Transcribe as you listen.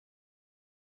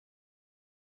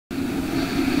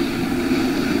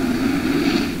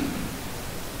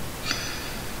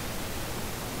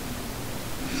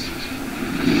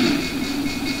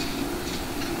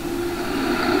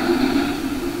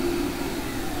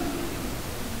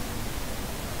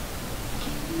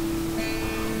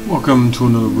Welcome to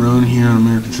another run here on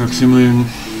American Truck Simulator.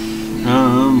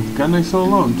 Got a nice little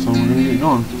load, so we're gonna get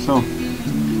going. So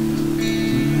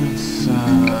let's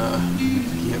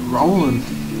get rolling.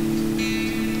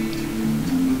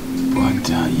 But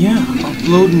yeah,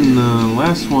 uploading the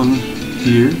last one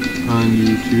here on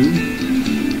YouTube.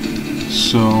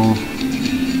 So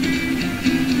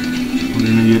we're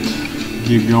gonna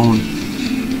get going.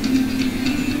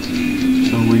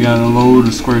 So we got a load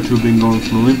of square tubing going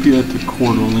from Olympia to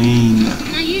Coeur d'Alene.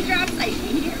 Now you drop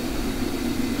safety here.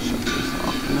 Shut this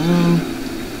off now.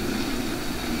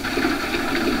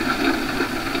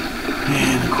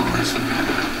 And of course we got.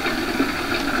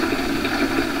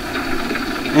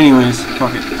 Anyways,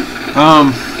 fuck it.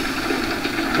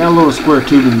 Got a load of square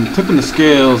tubing. Tipping the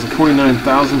scales of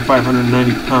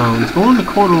 49,590 pounds. Going to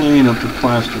Coeur d'Alene up to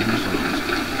Plaster.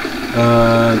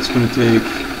 It's gonna take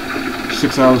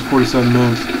 6 hours 47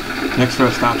 minutes. Next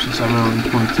rest stops in 7 hours and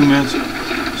 22 minutes.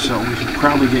 So we should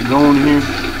probably get going here.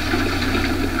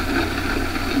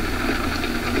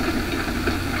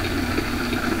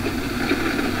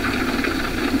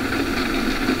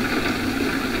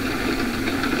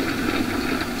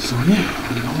 So yeah,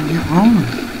 we're gonna get rolling.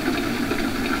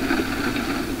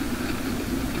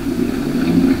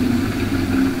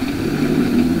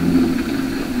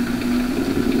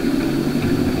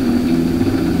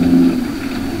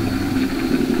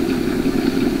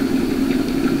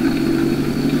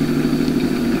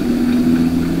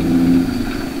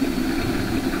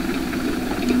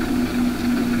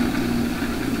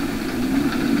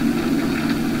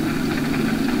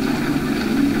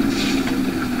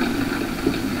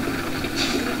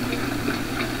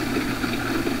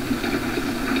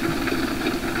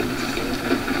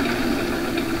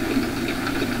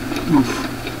 Oof.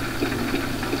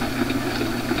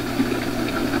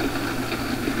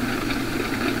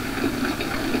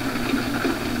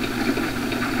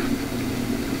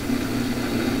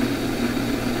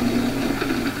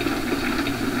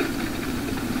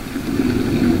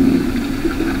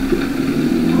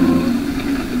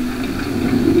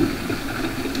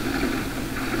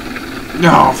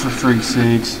 Oh, for freak's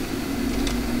sakes.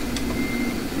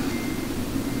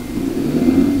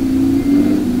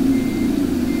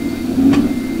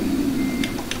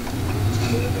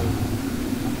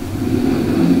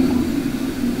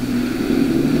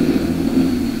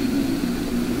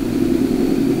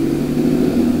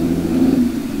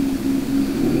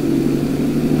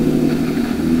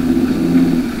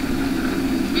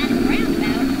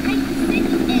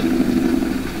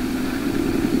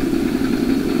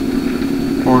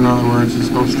 Or in other words,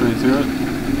 just go straight through it.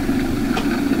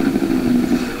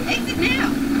 Exit now.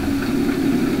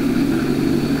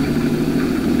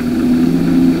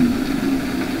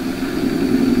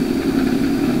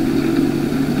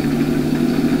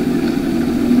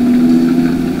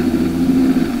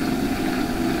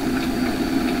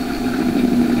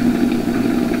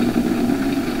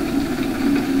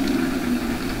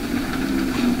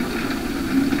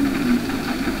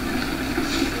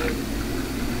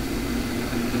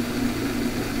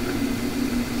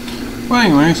 Well,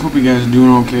 anyways, hope you guys are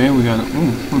doing okay. We got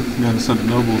a set of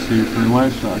doubles here for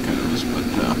livestock items, but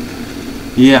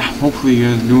yeah, hopefully you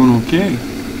guys are doing okay.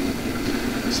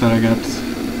 Said I got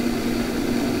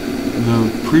the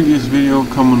previous video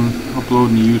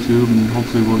uploading to YouTube, and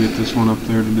hopefully we'll get this one up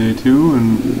there today too,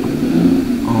 and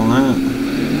all that.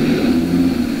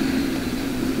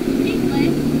 Keep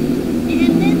left,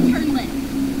 and then turn left.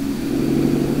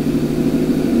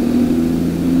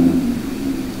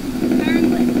 Turn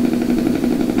left.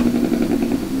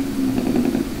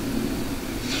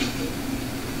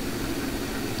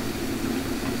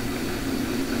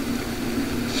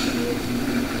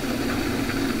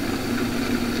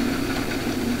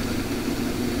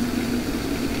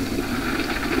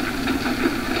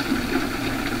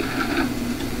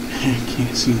 I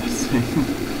can't see that thing.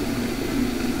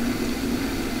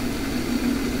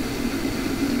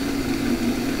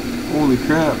 Holy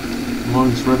crap.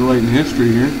 Longest red light in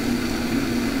history here.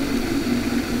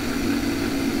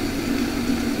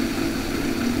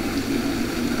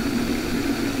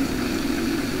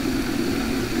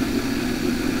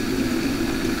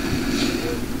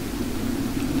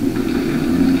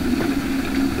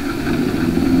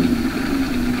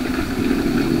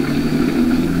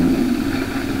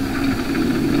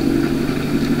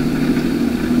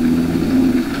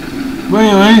 But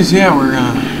anyways, yeah, we're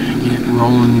gonna get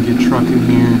rolling, get trucking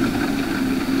here,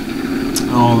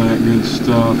 all that good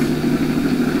stuff,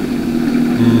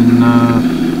 and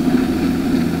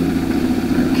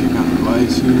kick on the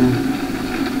lights here.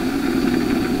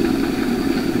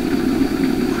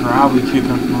 Probably kick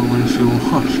up my windshield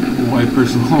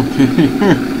wipers a little bit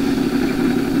here.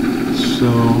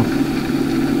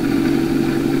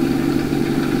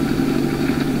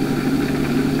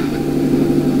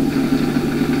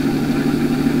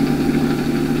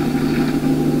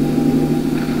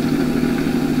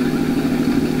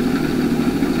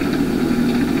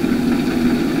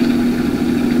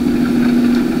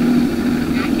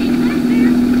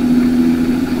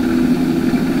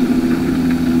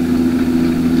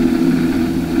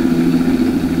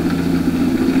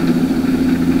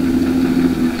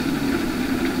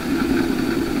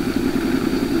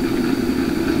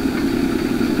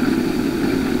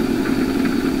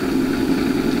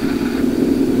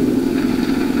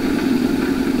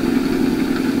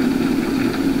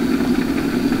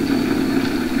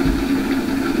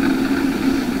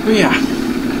 But yeah,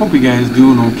 hope you guys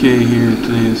doing okay here.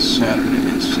 Today is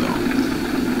Saturday, so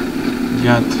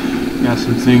got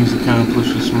some things to kind of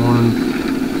push this morning,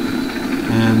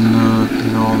 and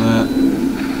all that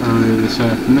earlier this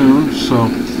afternoon. So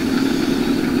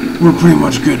we're pretty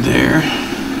much good there,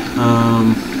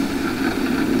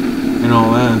 and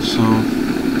all that. So.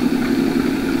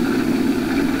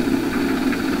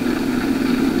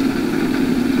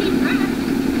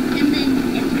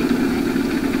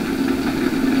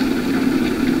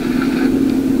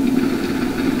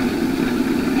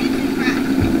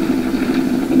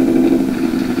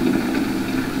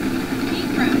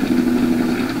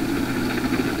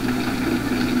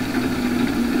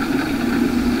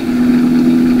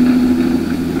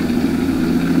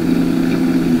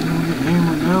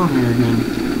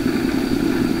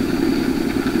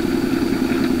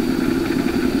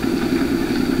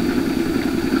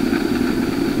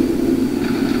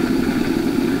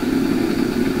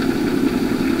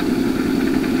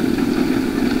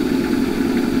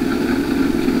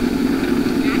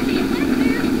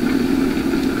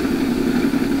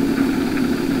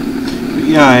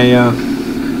 Yeah, I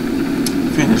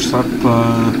finished up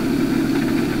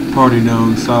party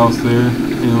down south there.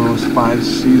 It was 5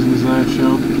 seasons of that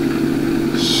show.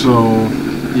 So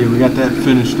yeah, we got that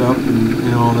finished up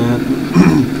and all that.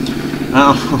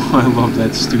 I don't know, I love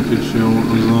that stupid show it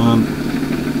was on.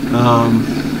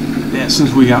 Yeah,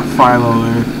 since we got Philo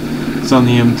there, it's on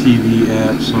the MTV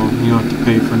app, so you don't have to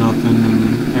pay for nothing,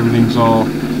 and everything's all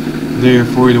there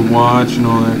for you to watch and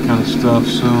all that kind of stuff.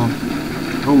 So.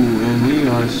 Oh, and we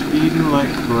are speeding like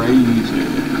crazy.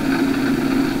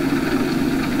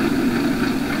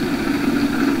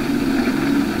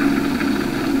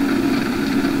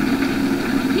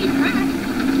 Keep right,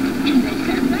 and then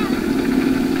turn right.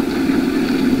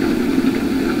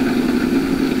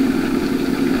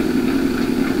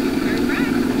 Turn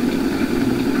right.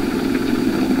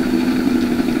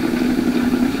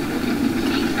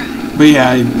 Keep right. But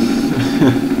yeah,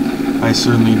 I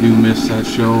certainly do miss that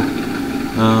show.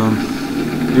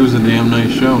 It was a damn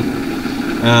nice show.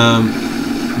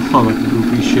 All the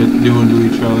goofy shit doing to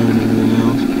each other and everything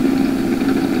else.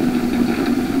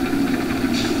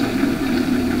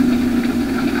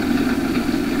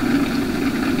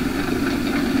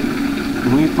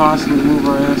 Can we possibly move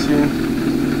our ass here?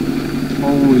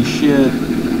 Holy shit.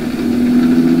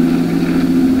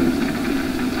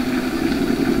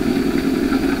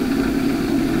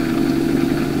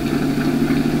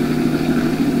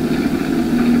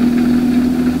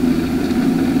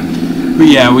 But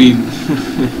yeah,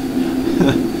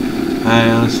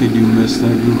 I honestly do miss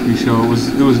that goofy show. It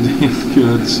was damn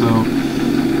good. So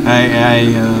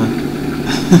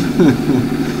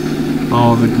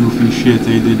all the goofy shit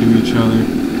they did to each other.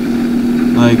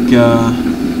 Like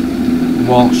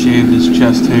Walt shaved his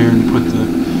chest hair and put the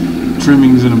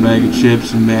trimmings in a bag of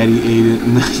chips, and Maddie ate it,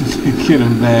 and then to get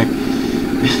him back,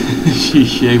 she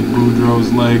shaved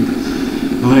Boudreaux's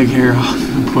leg hair off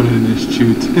and put it in his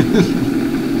chew.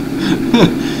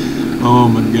 Oh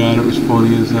my god, it was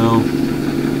funny as hell.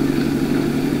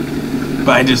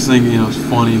 But I just think, it's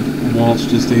funny. Walt's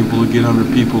just able to get under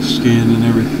people's skin and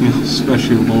everything else,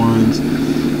 especially Lauren's.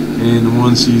 And in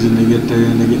one season they get there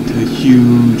and they get into a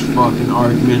huge fucking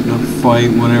argument and a fight,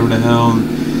 whatever the hell. And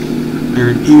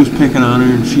he was picking on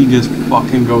her and she just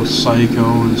fucking goes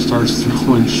psycho and starts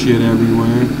throwing shit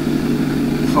everywhere.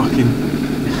 Fucking,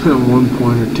 at one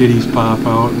point her titties pop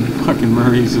out and fucking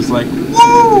Murray's just like,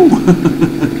 woo!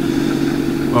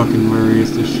 Fucking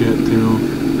Murray's the shit too.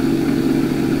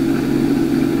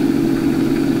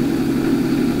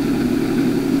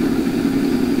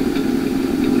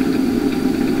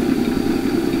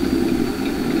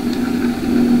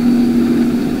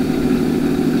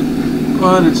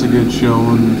 But it's a good show,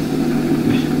 and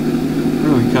it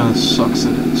really kind of sucks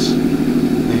that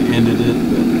they ended it,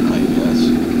 but I guess.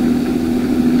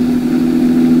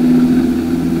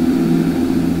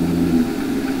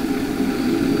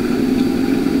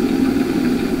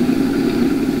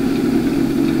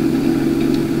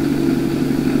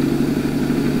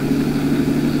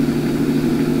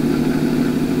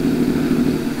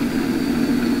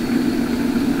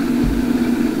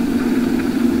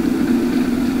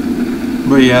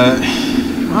 yeah,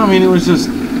 I mean, it was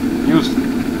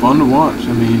fun to watch.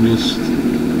 I mean, just,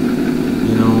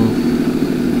 you know,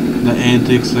 the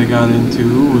antics they got into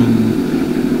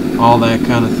and all that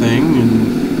kind of thing,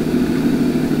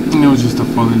 and it was just a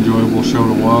fun, enjoyable show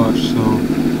to watch. So,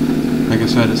 like I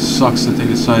said, it sucks that they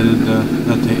decided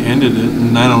that they ended it,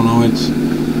 and I don't know, it's,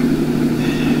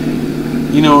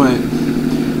 you know,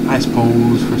 I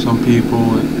suppose for some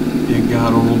people it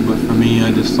got old, but for me,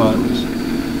 I just thought it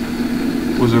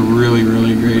was a really,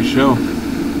 really great show.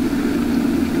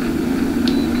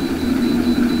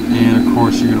 And of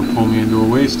course, you're gonna pull me into a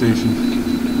way station.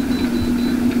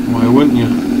 Why wouldn't you?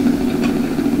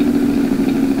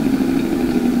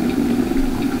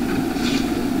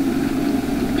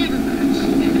 Never mind.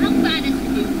 How bad is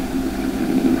it?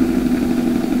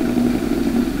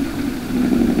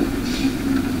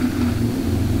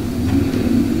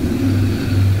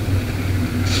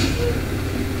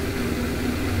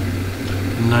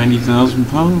 90,000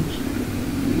 pounds.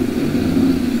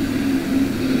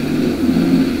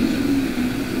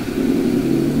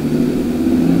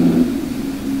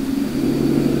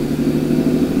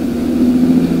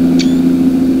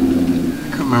 I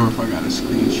can't remember if I got a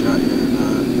screenshot yet or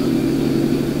not.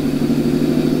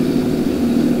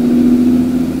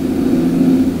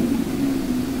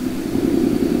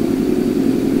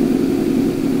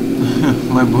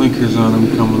 My blinker's on, I'm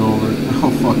coming over.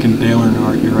 I'll fucking Dale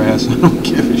Earnhardt your ass, I don't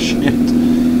give a shit.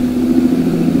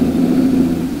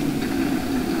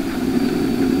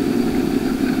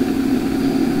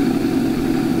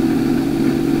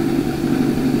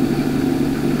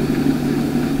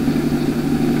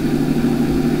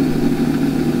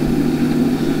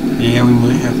 Yeah, we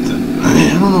might have to,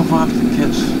 I don't know if I'll have to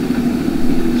catch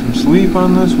some sleep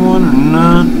on this one or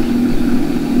not.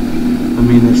 I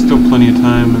mean, there's still plenty of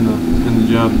time in the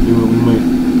job to do it. We might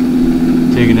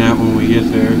take a nap when we get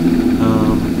there,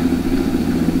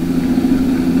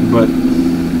 but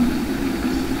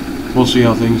we'll see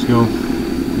how things go.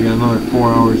 We got another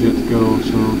 4 hours yet to go,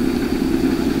 so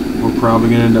we're probably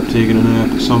gonna end up taking a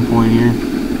nap at some point here.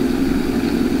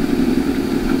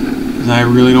 'Cause I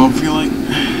really don't feel like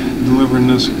delivering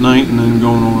this at night and then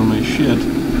going over my shit.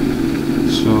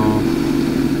 So.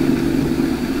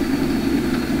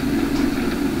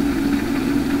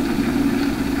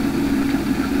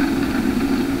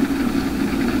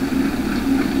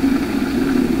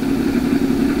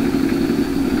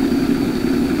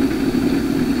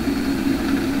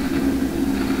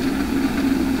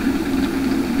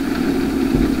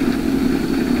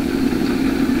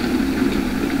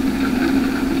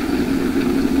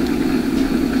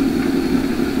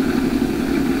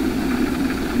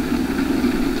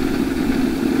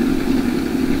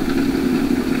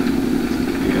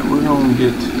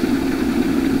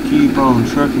 Keep on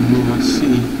trucking here. Let's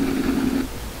see.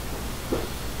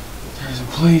 There's a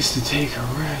place to take a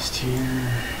rest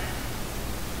here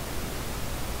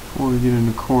before we get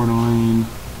into Coeur d'Alene.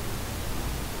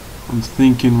 I'm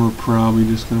thinking we're probably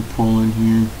just gonna pull in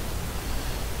here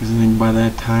because I think by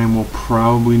that time we'll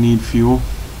probably need fuel.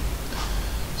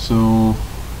 So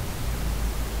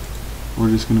we're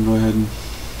just gonna go ahead and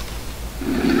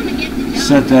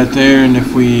set that there, and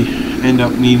if we end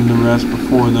up needing the rest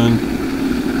before then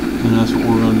that's what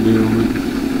we're going to do.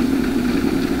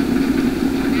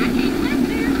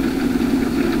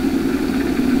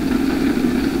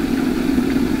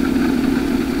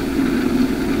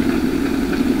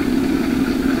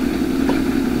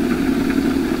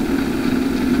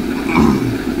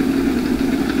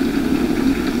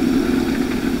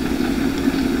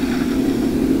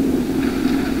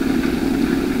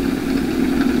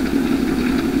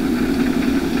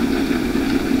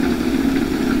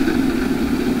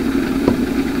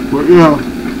 But yeah,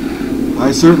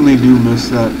 I certainly do miss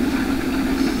that,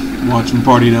 watching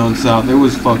Party Down South. It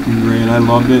was fucking great. I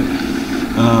loved it.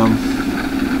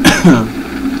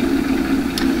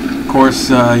 Of course,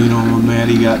 you know, when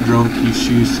Maddie got drunk,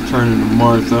 she used to turn into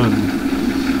Martha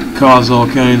and cause all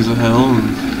kinds of hell.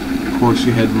 And of course,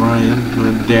 you had Ryan,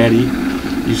 Daddy,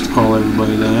 used to call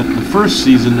everybody that. The first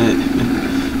season,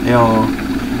 they all,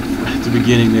 at the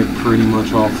beginning, they're pretty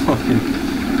much all fucking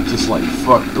just like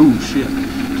fuck. Oh shit.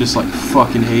 Just like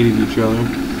fucking hated each other,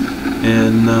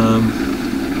 and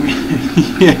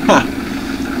yeah.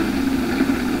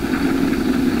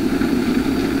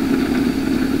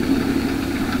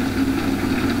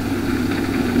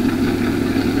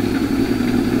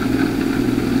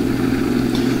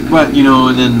 But you know,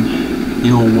 and then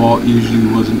you know, Walt usually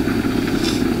wasn't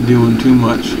doing too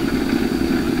much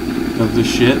of the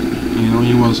shit. You know,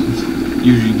 he wasn't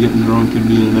usually getting drunk and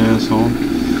being an asshole.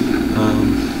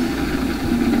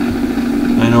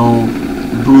 I know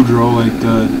Boudreaux, like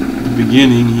the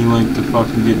beginning, he liked to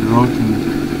fucking get drunk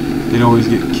and they'd always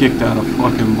get kicked out of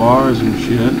fucking bars and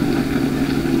shit,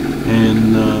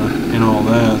 and all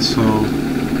that. So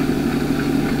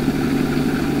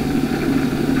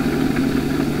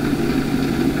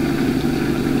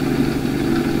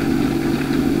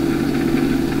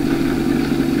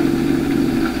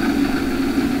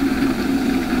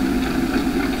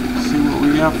let's see what we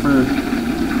got for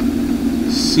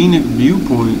scenic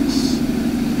viewpoints.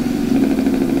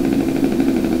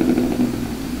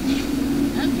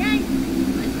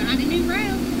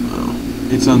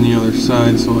 It's on the other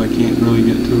side, so I can't really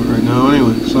get to it right now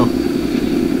anyway, so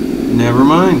never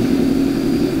mind.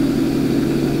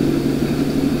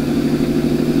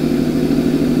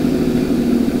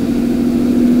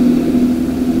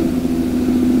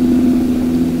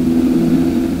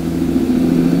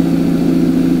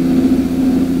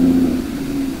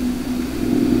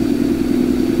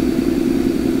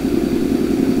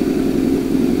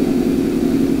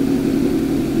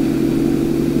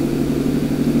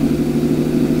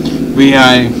 But yeah,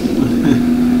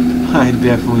 I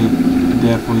definitely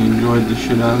enjoyed the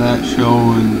shit out of that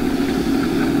show,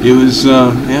 and it was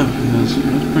yeah, it was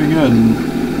pretty good. And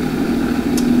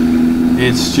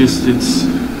it's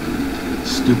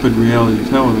stupid reality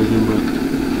television, but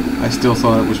I still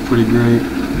thought it was pretty great.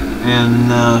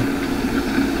 And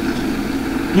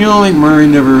you know, like Murray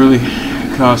never really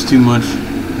caused too much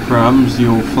problems, the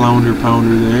old flounder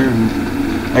pounder there, and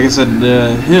like I said,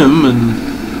 him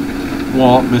and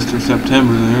Walt, Mr.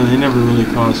 September there, they never really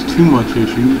caused too much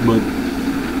issues, but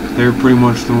they're pretty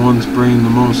much the ones bringing the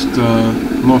most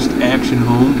action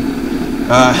home.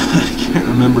 I can't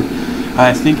remember.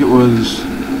 I think it was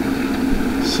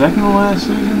second to last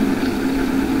season.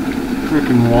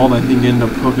 Frickin' Walt, I think, ended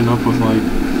up hooking up with like,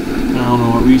 I don't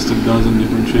know, at least a dozen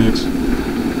different chicks.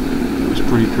 It was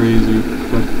pretty crazy,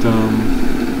 but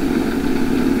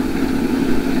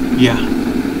yeah.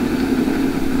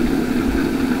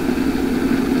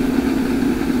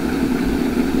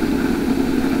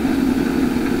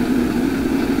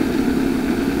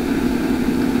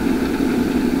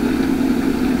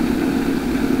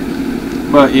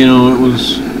 But you know, it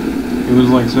was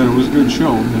like I said, it was a good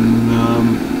show,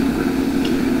 and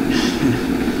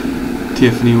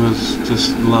Tiffany was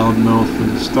just loudmouth from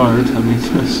the start. I mean,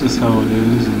 that's just how it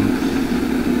is.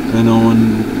 And I know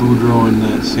when Boudreaux and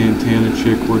that Santana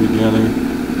chick were together,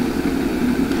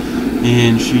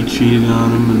 and she cheated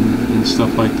on him and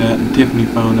stuff like that, and Tiffany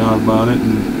found out about it,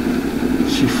 and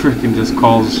she freaking just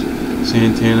calls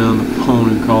Santana on the phone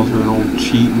and calls her an old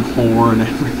cheating whore and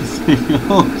everything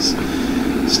else.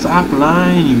 Stop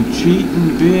lying, you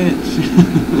cheating bitch.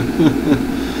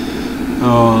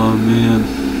 Oh man.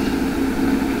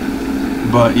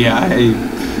 But yeah,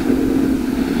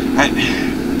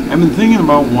 I've been thinking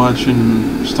about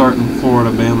starting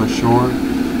Florida-Bama Shore,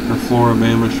 or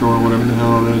Florida-Bama Shore, whatever the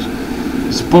hell it is.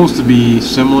 It's supposed to be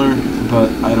similar,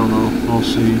 but I don't know. We'll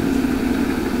see.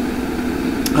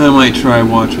 I might try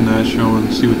watching that show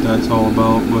and see what that's all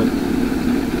about, but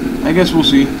I guess we'll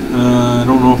see. I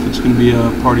don't know if it's going to be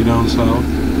a Party Down South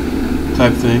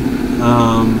type thing.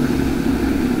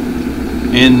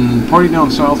 And Party Down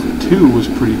South 2 was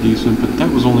pretty decent, but that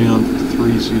was only on for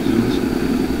 3 seasons.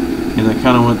 And I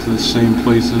kind of went to the same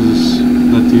places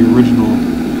that the original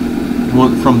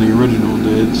one from the original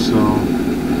did, so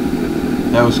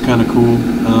that was kind of cool.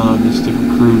 Just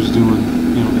different crews doing,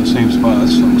 you know, the same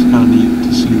spots, so it was kind of neat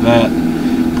to see that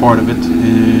part of it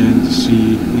and to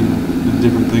see, you know, the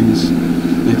different things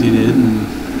that they did. And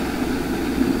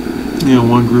you know,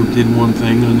 one group did one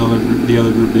thing and the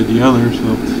other group did the other,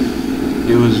 so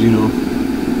it was, you know,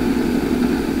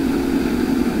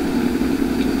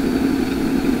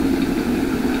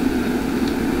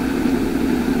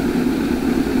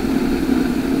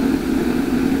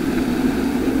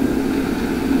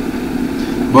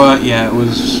 but yeah, it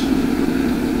was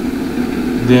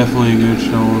definitely a good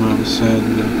show, and I was sad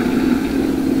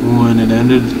when it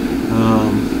ended.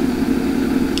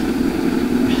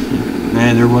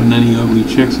 Man, there wasn't any ugly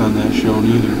chicks on that show,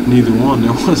 neither one.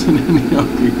 There wasn't any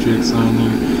ugly chicks on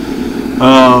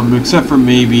there. Except for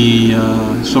maybe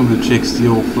some of the chicks the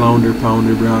old flounder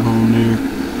pounder brought home there.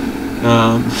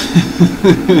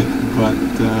 But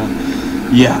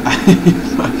yeah,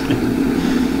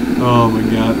 oh my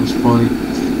god, it was funny.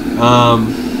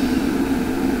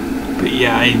 But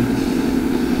yeah,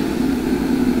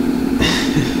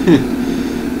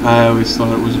 I always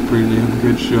thought it was a pretty damn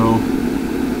good show.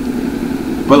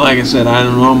 But like I said, I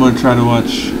don't know. I'm going to try to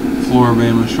watch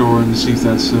Florida-Bama Shore and see if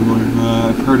that's similar.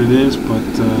 I've heard it is, but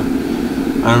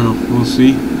I don't know. We'll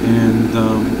see. And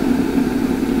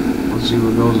we'll Let's see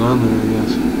what goes on there, I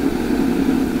guess.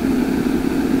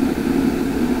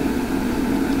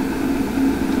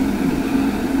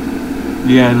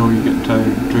 Yeah, I know you're getting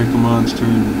tired. Drink a monster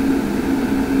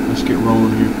and let's get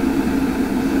rolling here.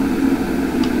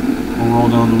 We'll roll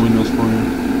down the windows for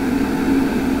you.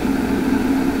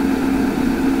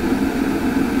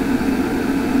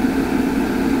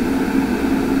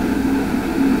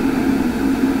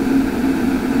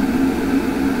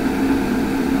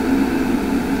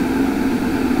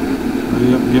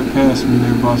 Yep, get past me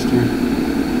there, Buster.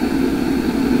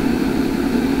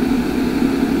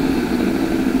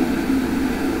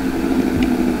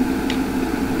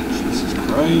 Jesus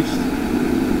Christ.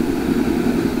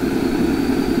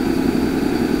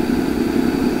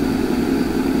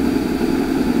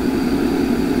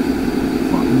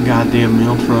 Fucking goddamn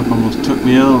mail truck almost took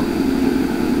me out.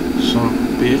 Son of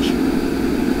a bitch.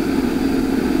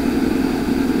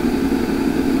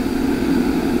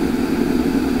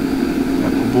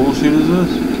 Bullshit is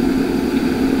this?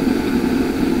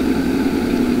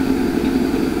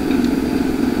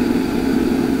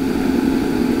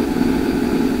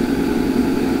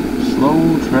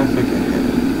 Slow traffic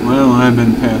ahead. Well, I've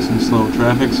been passing slow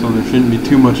traffic, so there shouldn't be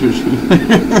too much issue there.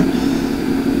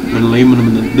 Been leaving them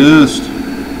in the dust.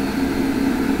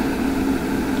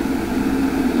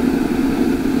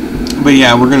 But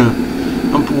yeah,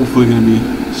 I'm hopefully gonna be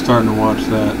starting to watch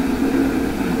that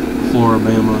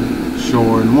Floribama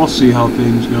shore, and we'll see how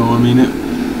things go. I mean,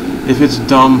 if it's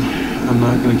dumb, I'm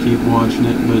not going to keep watching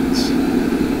it, but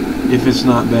if it's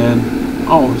not bad...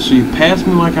 Oh, so you passed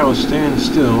me like I was standing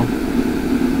still.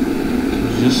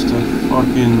 Just a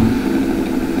fucking...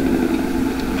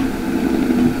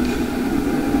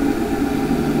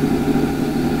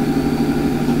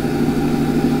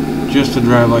 Just to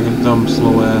drive like a dumb,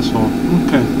 slow asshole.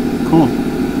 Okay, cool.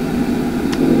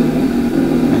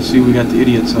 I see we got the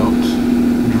idiots out.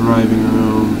 Driving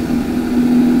around.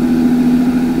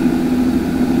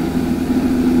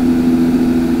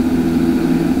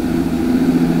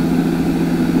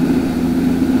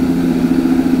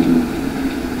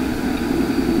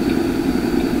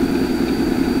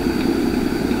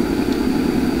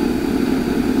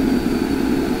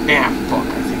 Yeah, fuck, I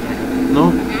think I got it. No?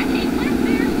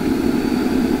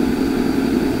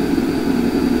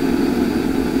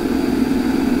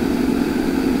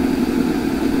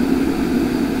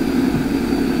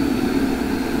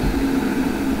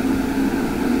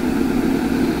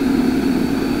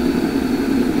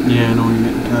 Yeah, I know you're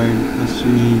getting tired. Let's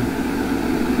see.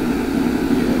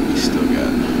 Yeah, we still got a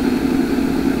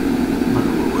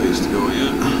little ways to go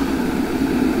yet.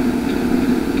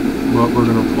 But we're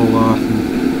gonna pull off and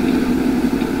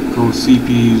go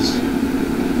CPs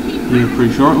here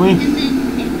pretty shortly.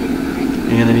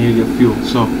 And I need to get fuel,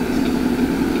 so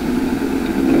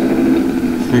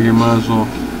figure might as well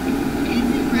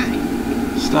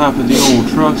stop at the old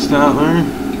truck stop there.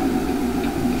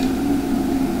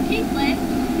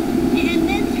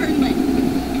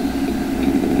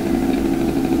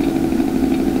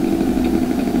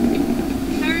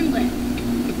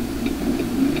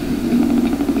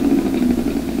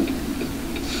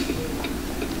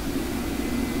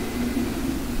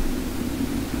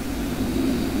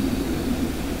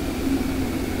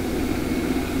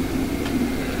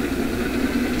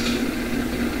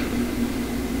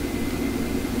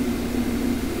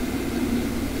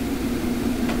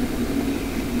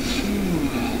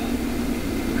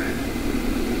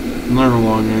 Another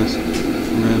long ass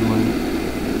red line.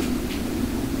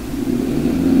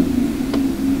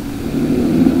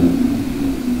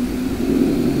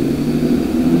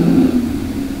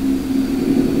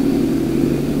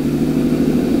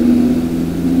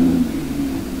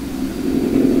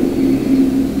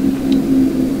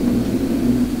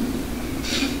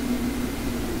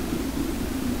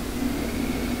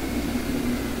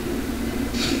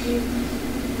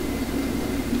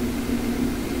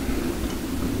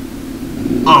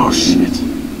 Oh shit.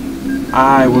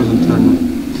 I wasn't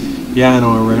turning. Yeah, I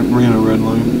know, I ran a red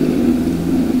line.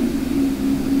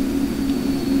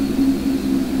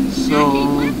 So...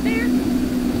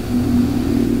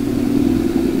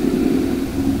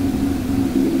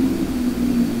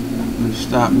 Let's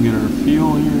stop and get our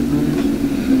fuel here first.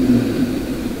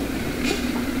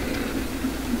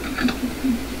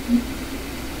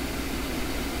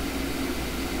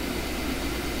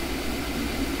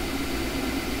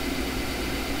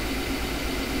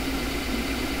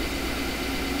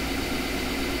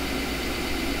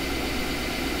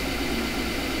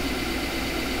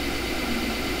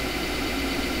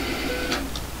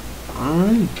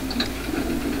 Alright.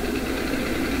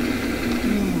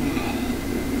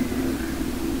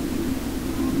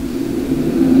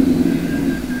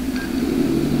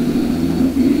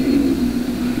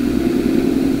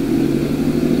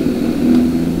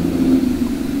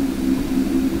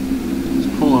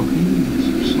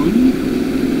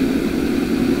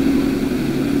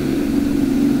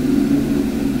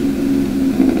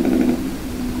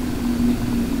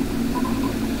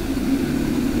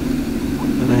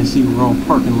 We're all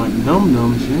parking like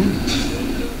dum-dums here.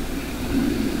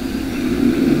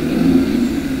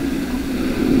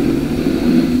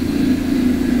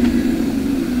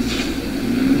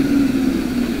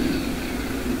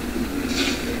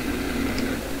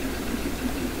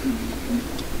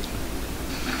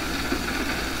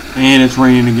 And it's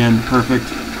raining again. Perfect.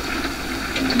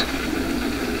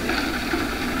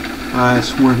 I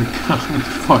swear to God,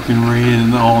 it's fucking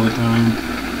raining all the time.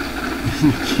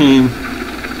 It came,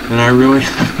 and I really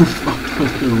haven't fucked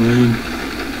with the rain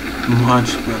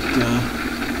much, but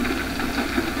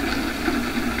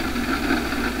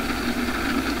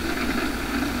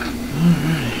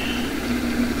alright.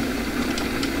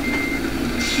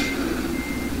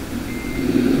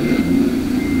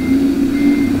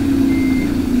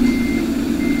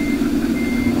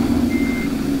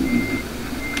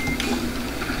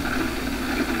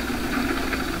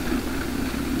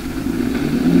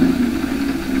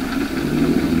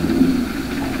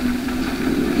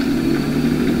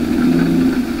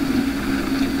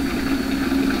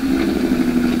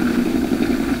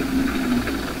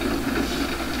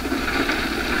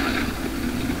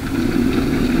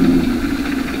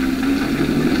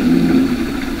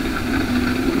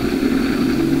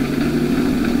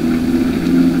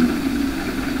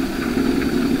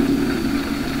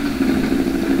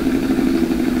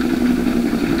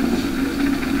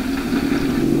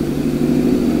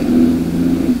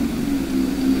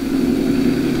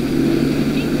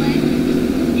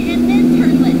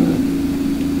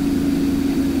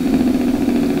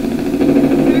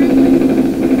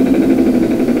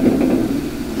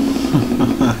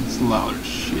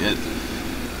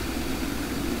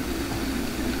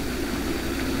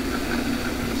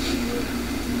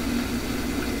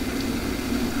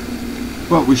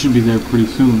 Well, we should be there pretty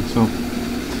soon, so.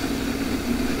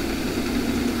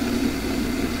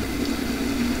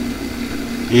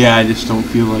 Yeah, I just don't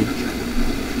feel like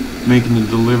making the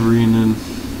delivery and then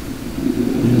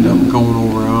end up going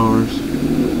over hours.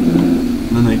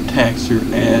 And then they tax your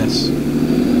ass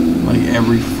like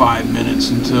every 5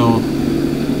 minutes until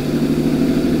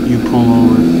you pull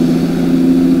over.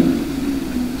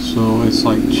 So it's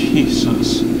like,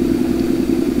 Jesus.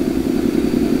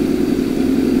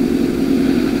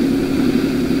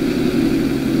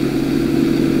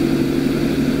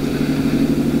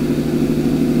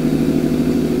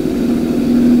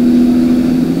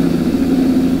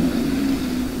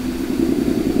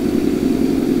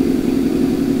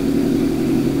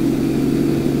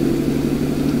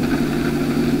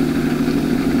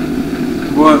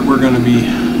 But we're going to be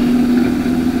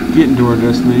getting to our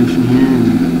destination here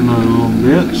in another little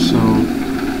bit, so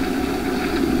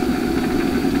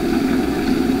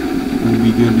we'll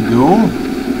be good to go.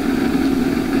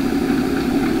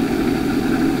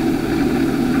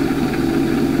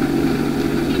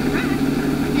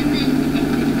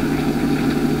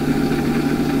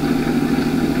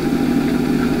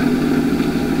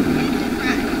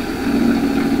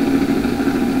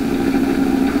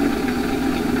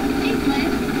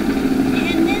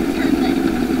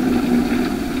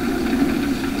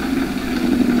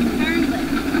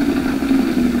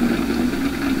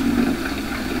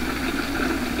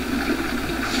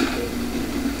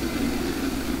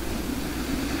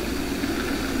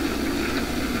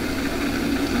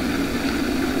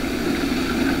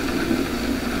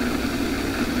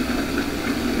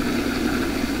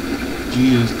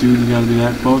 Jesus, dude, you gotta be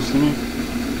that close to me?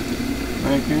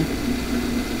 Back here?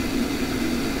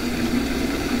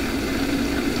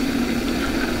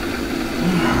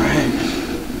 Alright.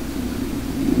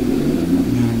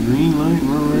 We got a green light and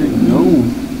we're ready to go.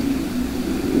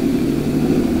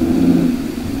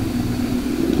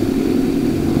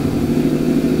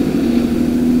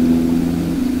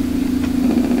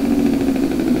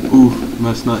 Oof,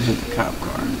 must not hit the cop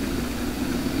car.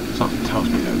 Something tells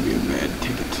me that would be a bad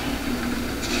ticket.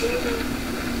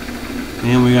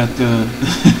 And we got the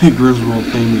Griswold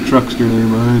family truckster there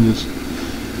behind us.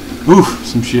 Oof,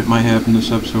 some shit might happen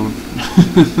this episode.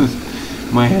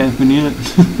 Might happen yet.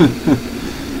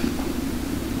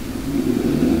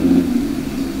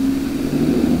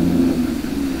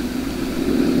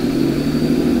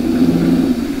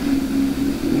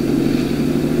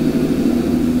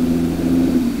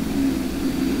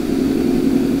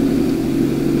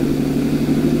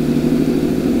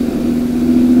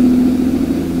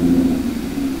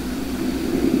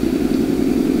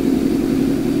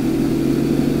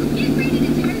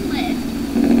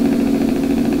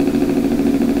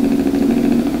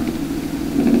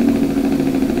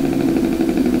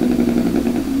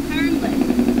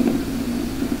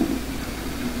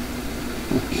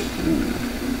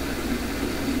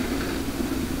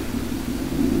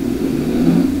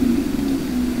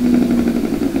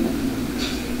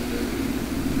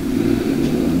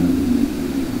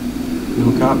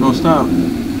 Cop, no stop.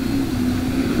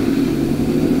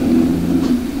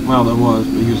 Well, that was,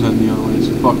 but he was heading the other way,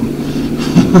 so fuck him.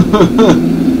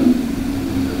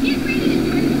 Get ready to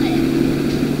turn left.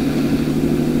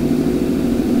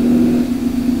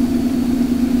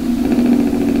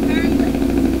 Turn left.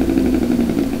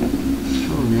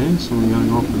 Okay, so we gotta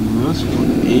go up in this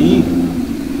one. A.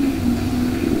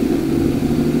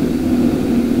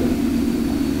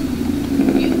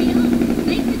 You feel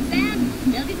safe and sound,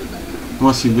 snug as a bug.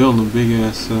 Must be building a big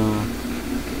ass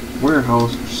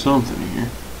warehouse or something here.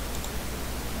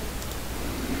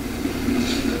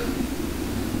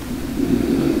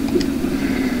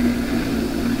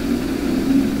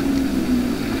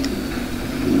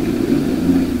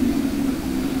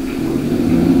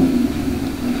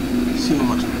 See how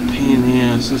much pain in the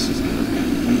ass this is gonna be.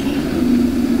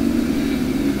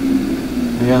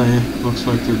 Yeah, it looks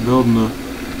like they're building a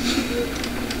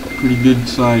pretty good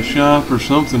sized shop or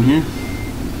something here.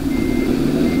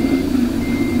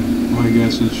 My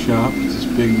guess is shop with this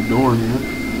big door here.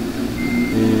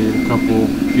 And a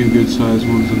few good sized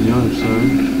ones on the other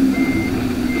side.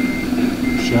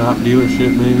 Shop,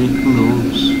 dealership maybe, who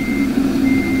knows.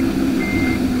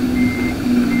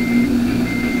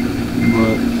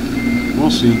 But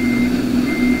we'll see.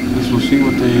 Guess we'll see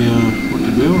what they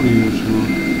build here, so.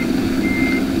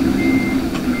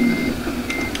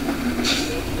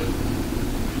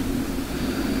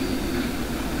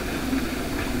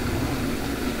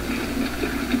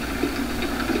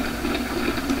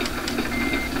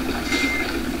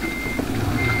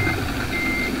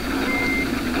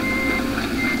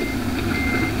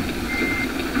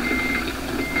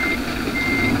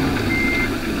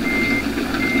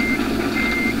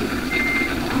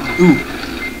 Ooh,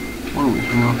 what are we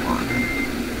hung up on?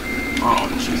 Oh,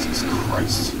 Jesus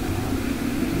Christ.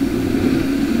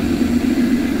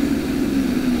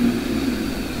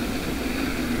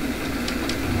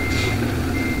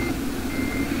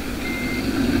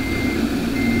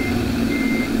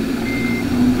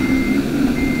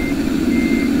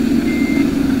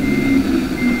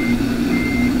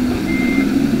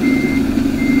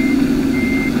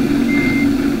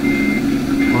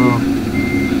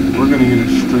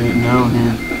 Down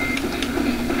here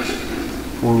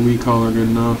before we call her good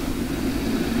enough.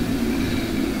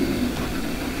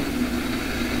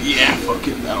 Yeah, fuck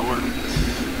it, that'll work.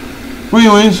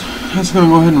 Well, anyways, that's gonna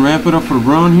go ahead and wrap it up for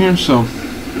Braun here. So,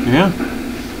 yeah,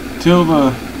 till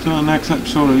the next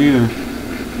episode of either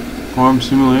Farm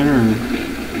Simulator or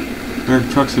American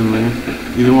Truck Simulator,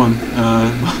 either one.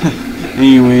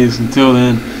 Anyways, until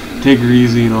then, take her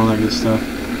easy and all that good stuff.